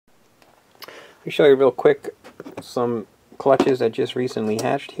Let me show you real quick some clutches that just recently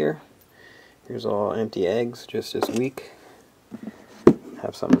hatched here. Here's all empty eggs just this week.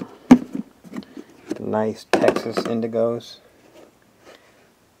 Have some nice Texas indigos.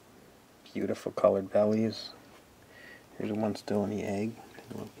 Beautiful colored bellies. Here's one still in the egg. Take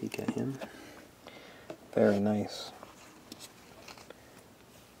a little peek at him. Very nice.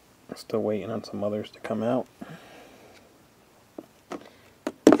 Still waiting on some others to come out.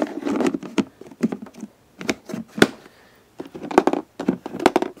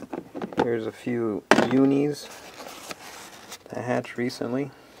 Here's a few unis that hatched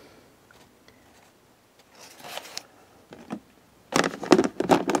recently.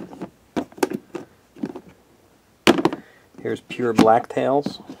 Here's pure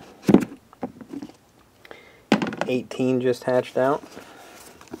blacktails. 18 just hatched out.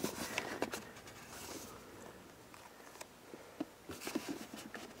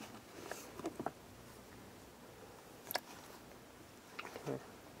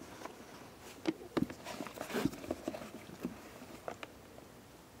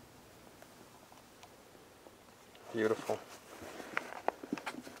 Beautiful.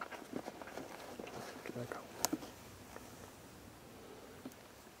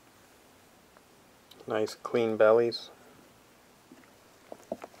 Nice clean bellies.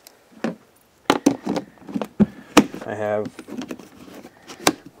 I'm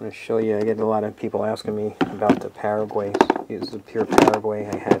going to show you, I get a lot of people asking me about the Paraguays. This is a pure Paraguay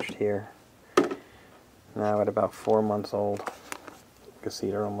I hatched here. Now at about 4 months old. You can see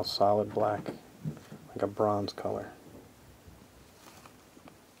they're almost solid black, like a bronze color.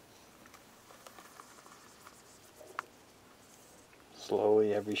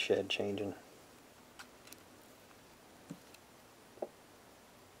 Slowly every shed changing.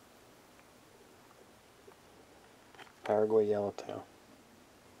 Paraguay yellowtail.